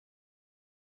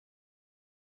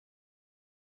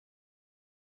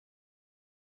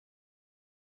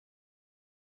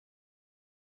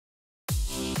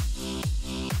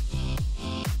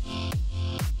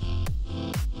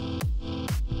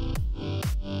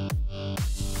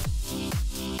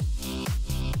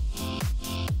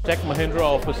Tech Mahindra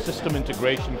offers system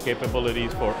integration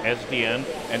capabilities for SDN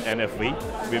and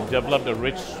NFV. We've developed a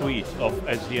rich suite of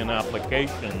SDN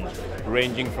applications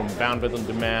ranging from bandwidth on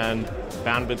demand,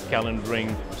 bandwidth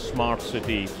calendaring, smart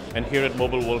city, and here at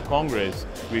Mobile World Congress,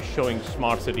 we're showing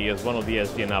smart city as one of the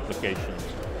SDN applications.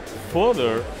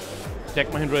 Further, Tech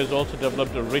Mahindra has also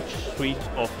developed a rich suite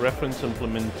of reference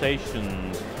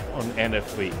implementations on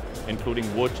NFV, including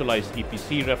virtualized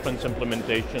EPC reference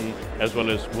implementation as well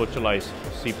as virtualized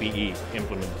CPE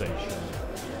implementation.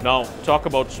 Now, talk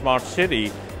about smart city.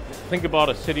 Think about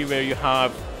a city where you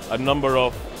have a number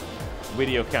of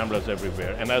video cameras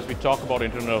everywhere. And as we talk about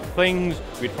Internet of Things,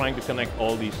 we're trying to connect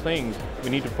all these things. We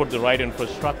need to put the right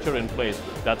infrastructure in place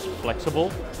that's flexible,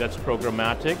 that's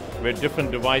programmatic, where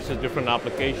different devices, different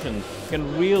applications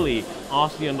can really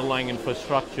ask the underlying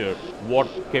infrastructure what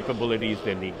capabilities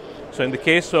they need. So in the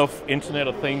case of Internet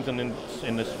of Things and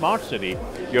in the smart city,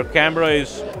 your camera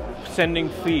is sending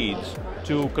feeds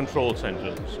to control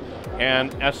centers.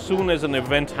 And as soon as an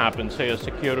event happens, say a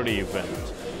security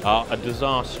event, a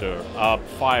disaster, a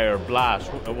fire,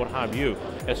 blast, what have you,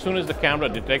 as soon as the camera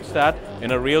detects that,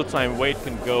 in a real-time way it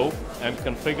can go and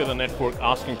configure the network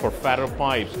asking for fatter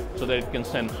pipes so that it can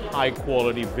send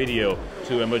high-quality video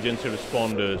to emergency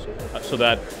responders so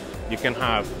that you can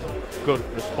have good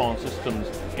response systems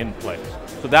in place.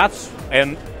 So that's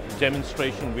a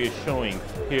demonstration we are showing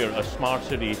here, a smart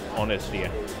city on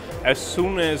SDN. As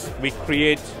soon as we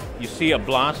create, you see a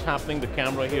blast happening, the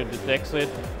camera here detects it,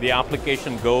 the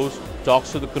application goes,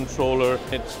 talks to the controller,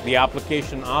 the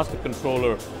application asks the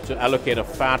controller to allocate a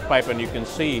fat pipe, and you can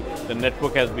see the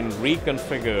network has been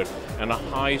reconfigured and a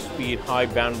high-speed,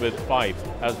 high-bandwidth pipe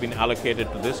has been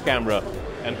allocated to this camera,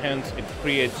 and hence it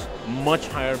creates much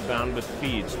higher bandwidth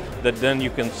feeds that then you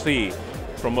can see.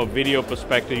 From a video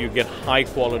perspective, you get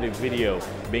high-quality video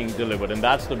being delivered, and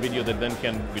that's the video that then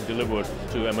can be delivered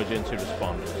to emergency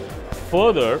responders.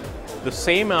 Further, the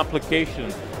same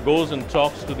application goes and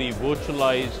talks to the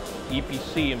virtualized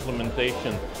EPC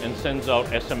implementation and sends out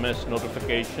SMS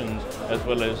notifications as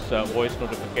well as voice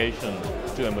notifications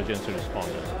to emergency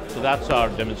responders. So that's our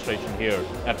demonstration here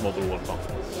at Mobile World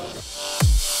Congress.